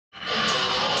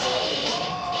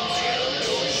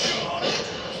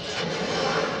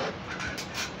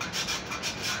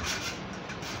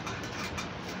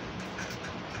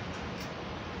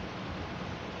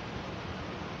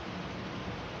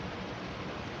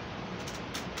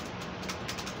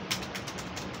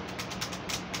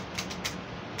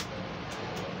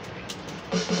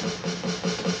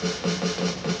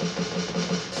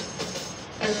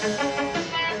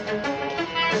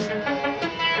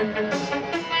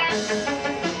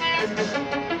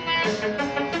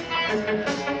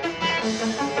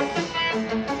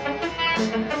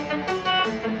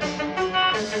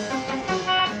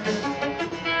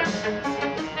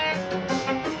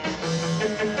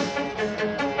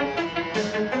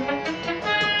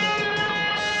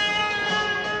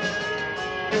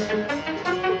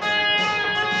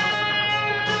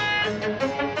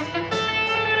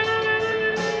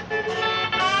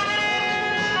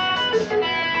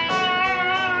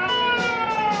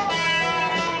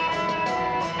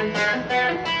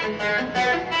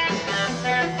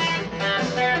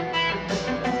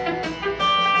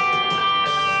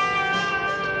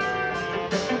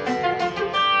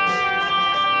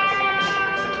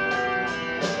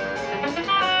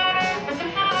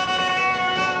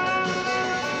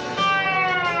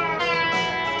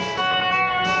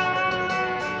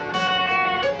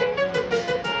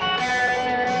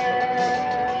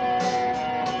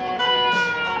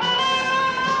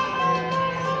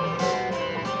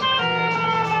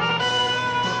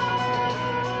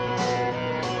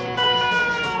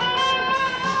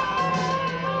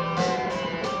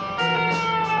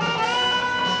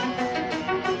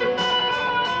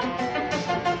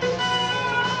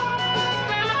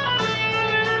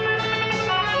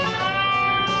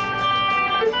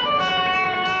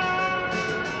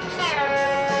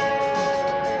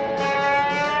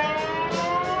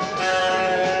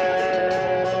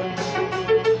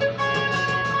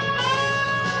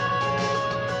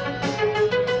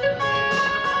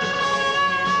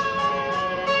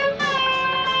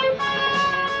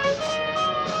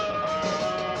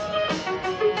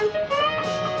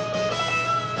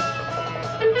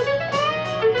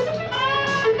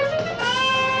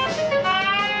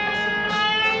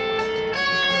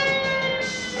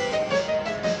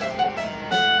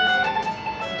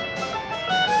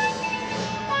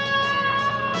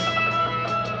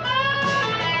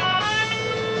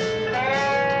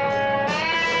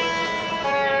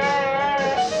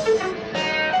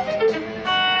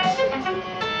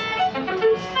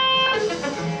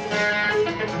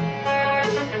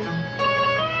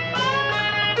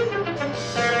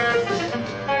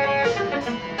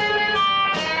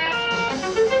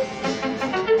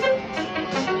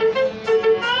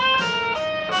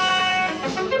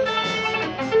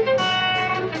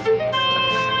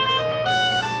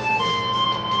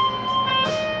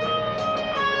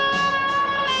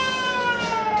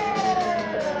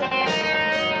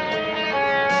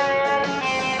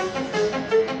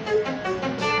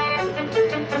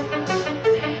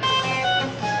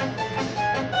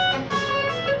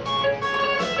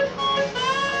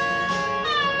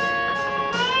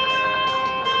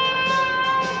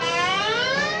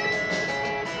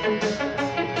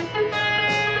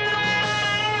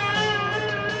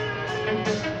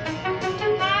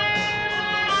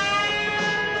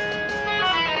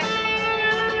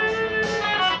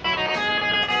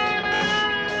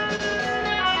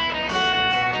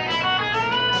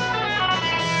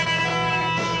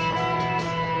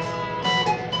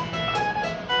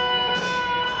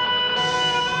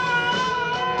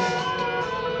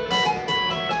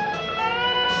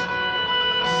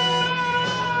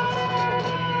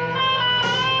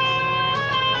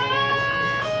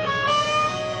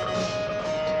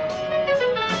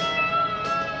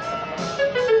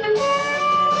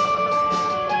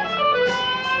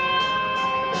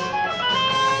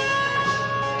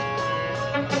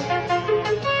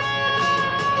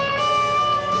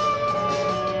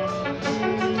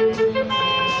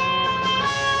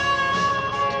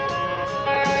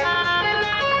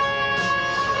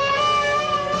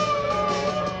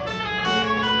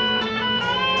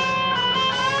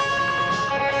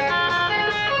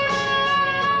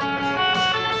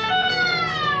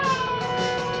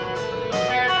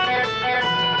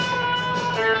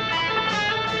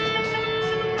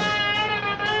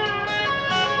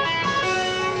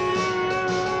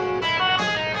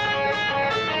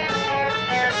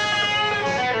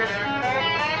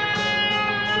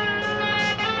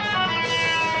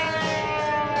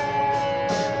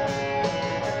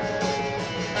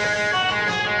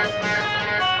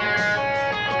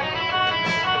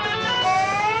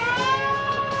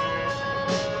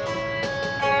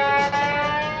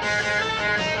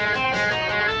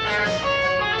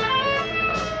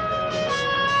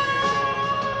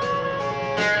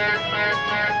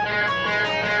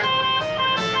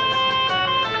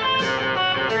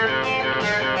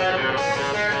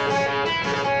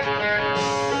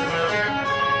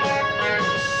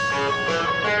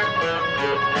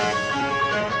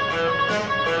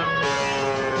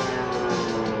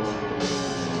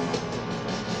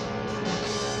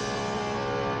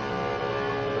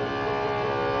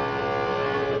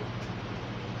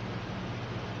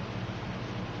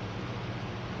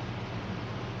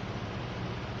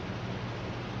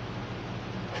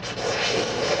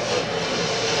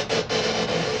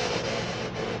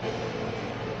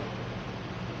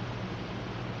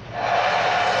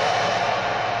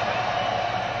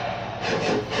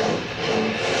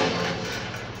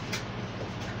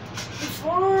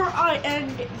Before I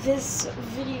end this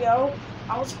video,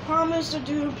 I was promised to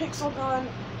do Pixel Gun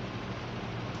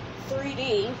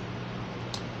 3D.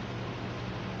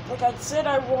 Like I said,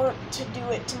 I want to do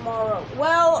it tomorrow.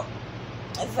 Well,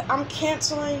 I'm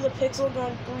canceling the Pixel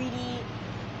Gun 3D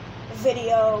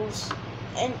videos,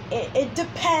 and it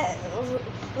depends.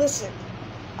 Listen,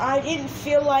 I didn't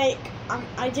feel like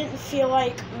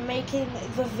making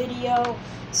the video,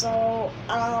 so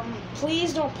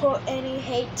please don't put any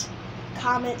hate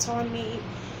comments on me.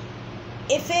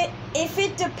 It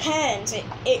depends.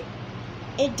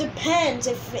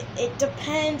 It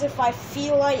depends if I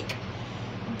feel like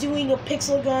doing a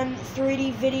Pixel Gun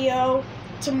 3D video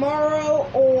tomorrow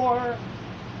or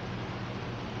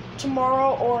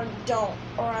don't,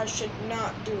 or I should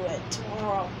not do it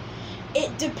tomorrow.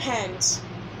 It depends,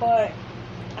 but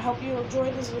I hope you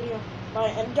enjoyed this video. Bye,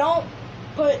 and don't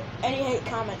put any hate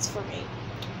comments for me.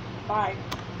 Bye.